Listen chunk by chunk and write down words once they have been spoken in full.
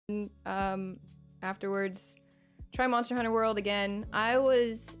Afterwards, try Monster Hunter World again.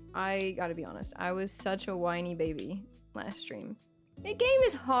 I gotta be honest, I was such a whiny baby last stream. The game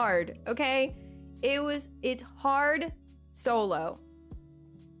is hard, okay? It's hard solo,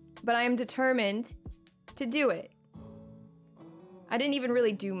 but I am determined to do it. I didn't even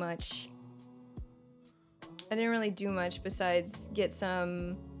really do much. I didn't really do much besides get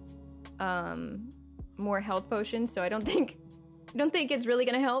some more health potions, so I don't think it's really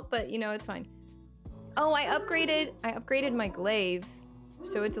gonna help, but you know, it's fine. Oh, I upgraded my glaive,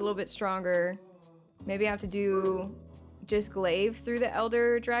 so it's a little bit stronger. Maybe I have to do just glaive through the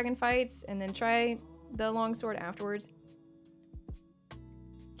elder dragon fights and then try the longsword afterwards.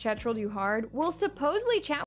 Chat trolled you hard? Well, supposedly chat